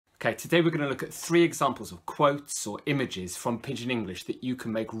Okay, today we're going to look at 3 examples of quotes or images from Pigeon English that you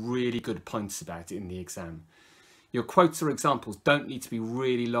can make really good points about in the exam. Your quotes or examples don't need to be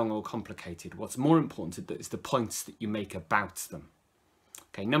really long or complicated. What's more important is the points that you make about them.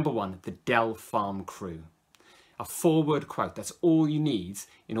 Okay, number 1, the Dell Farm Crew. A 4-word quote, that's all you need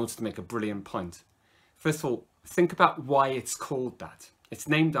in order to make a brilliant point. First of all, think about why it's called that. It's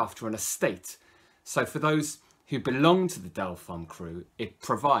named after an estate. So for those who belong to the Dell Farm Crew, it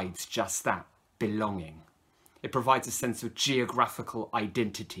provides just that, belonging. It provides a sense of geographical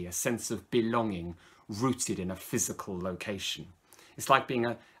identity, a sense of belonging rooted in a physical location. It's like being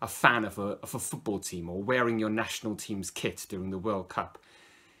a fan of a football team or wearing your national team's kit during the World Cup.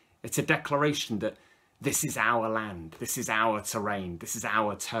 It's a declaration that this is our land, this is our terrain, this is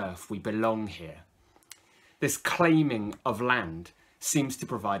our turf, we belong here. This claiming of land seems to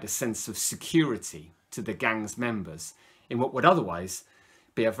provide a sense of security to the gang's members in what would otherwise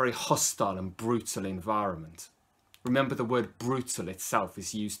be a very hostile and brutal environment. Remember, the word brutal itself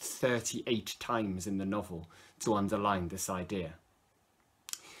is used 38 times in the novel to underline this idea.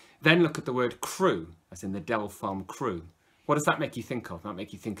 Then look at the word crew, as in the Dell Farm Crew. What does that make you think of? It might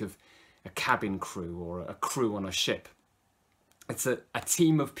make you think of a cabin crew or a crew on a ship. It's a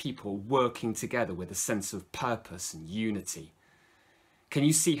team of people working together with a sense of purpose and unity. Can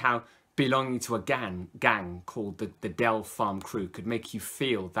you see how belonging to a gang called the Dell Farm Crew could make you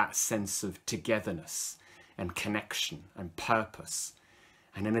feel that sense of togetherness and connection and purpose?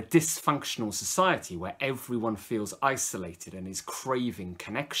 And in a dysfunctional society where everyone feels isolated and is craving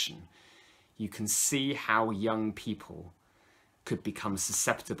connection, you can see how young people could become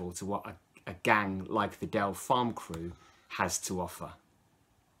susceptible to what a gang like the Dell Farm Crew has to offer.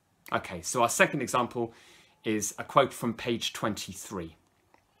 Okay, so our second example is a quote from page 23.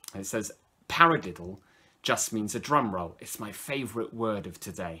 It says, "Paradiddle just means a drum roll. It's my favourite word of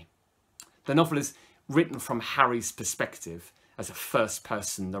today." The novel is written from Harry's perspective as a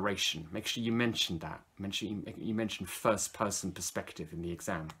first-person narration. Make sure you mention that. You mention first-person perspective in the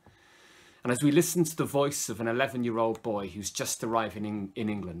exam. And as we listen to the voice of an 11-year-old boy who's just arrived in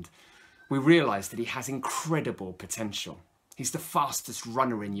England, we realise that he has incredible potential. He's the fastest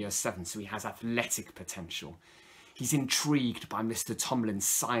runner in Year 7, so he has athletic potential. He's intrigued by Mr. Tomlin's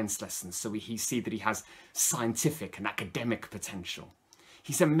science lessons, so we see that he has scientific and academic potential.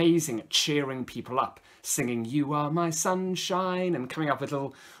 He's amazing at cheering people up, singing "You are my sunshine" and coming up with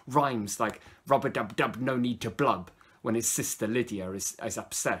little rhymes like "rub-a-dub-dub, no need to blub" when his sister Lydia is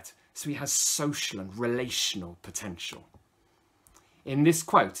upset. So he has social and relational potential. In this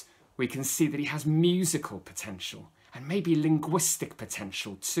quote, we can see that he has musical potential and maybe linguistic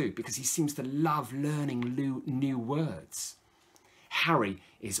potential too, because he seems to love learning new words. Harry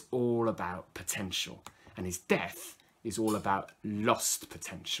is all about potential, and his death is all about lost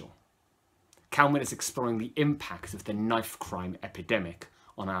potential. Kalman is exploring the impact of the knife crime epidemic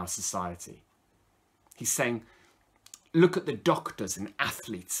on our society. He's saying, look at the doctors and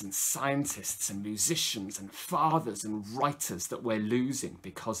athletes and scientists and musicians and fathers and writers that we're losing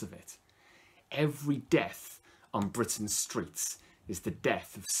because of it. Every death on Britain's streets is the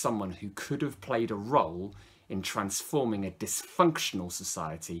death of someone who could have played a role in transforming a dysfunctional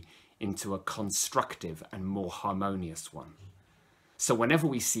society into a constructive and more harmonious one. So whenever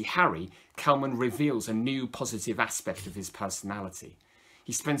we see Harry, Kalman reveals a new positive aspect of his personality.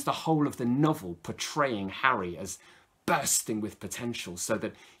 He spends the whole of the novel portraying Harry as bursting with potential, so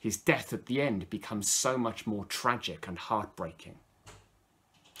that his death at the end becomes so much more tragic and heartbreaking.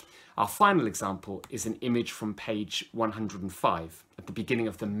 Our final example is an image from page 105 at the beginning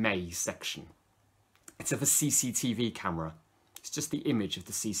of the May section. It's of a CCTV camera. It's just the image of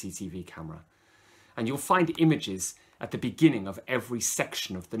the CCTV camera. And you'll find images at the beginning of every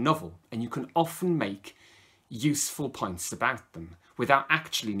section of the novel, and you can often make useful points about them without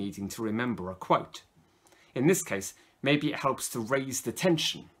actually needing to remember a quote. In this case, maybe it helps to raise the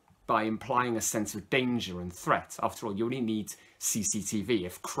tension by implying a sense of danger and threat. After all, you only need CCTV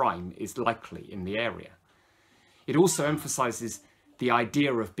if crime is likely in the area. It also emphasises the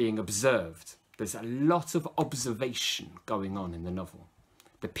idea of being observed. There's a lot of observation going on in the novel.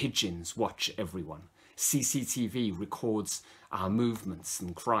 The pigeons watch everyone. CCTV records our movements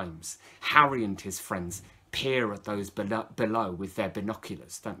and crimes. Harry and his friends peer at those below with their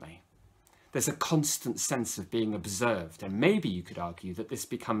binoculars, don't they? There's a constant sense of being observed, and maybe you could argue that this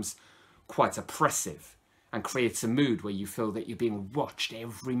becomes quite oppressive and creates a mood where you feel that you're being watched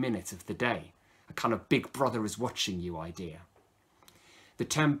every minute of the day. A kind of Big Brother is watching you idea. The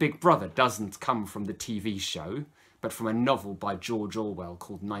term Big Brother doesn't come from the TV show, but from a novel by George Orwell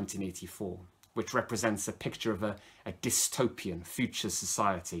called 1984. which represents a picture of a dystopian future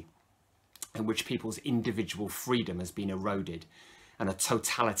society in which people's individual freedom has been eroded and a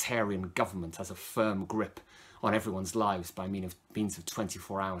totalitarian government has a firm grip on everyone's lives by means of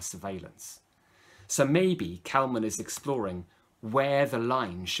 24-hour surveillance. So maybe Kalman is exploring where the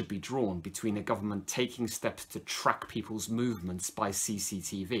line should be drawn between a government taking steps to track people's movements by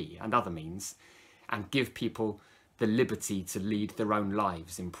CCTV and other means, and give people the liberty to lead their own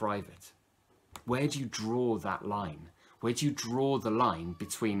lives in private. Where do you draw that line? Where do you draw the line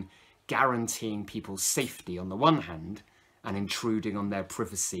between guaranteeing people's safety on the one hand and intruding on their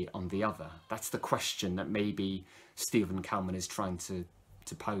privacy on the other? That's the question that maybe Stephen Kalman is trying to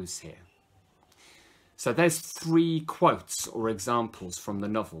pose here. So there's 3 quotes or examples from the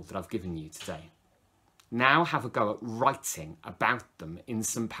novel that I've given you today. Now have a go at writing about them in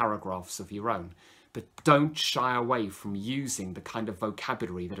some paragraphs of your own, but don't shy away from using the kind of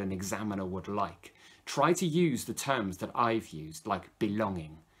vocabulary that an examiner would like. Try to use the terms that I've used, like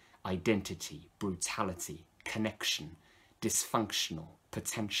belonging, identity, brutality, connection, dysfunctional,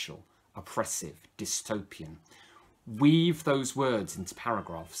 potential, oppressive, dystopian. Weave those words into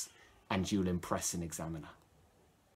paragraphs and you'll impress an examiner.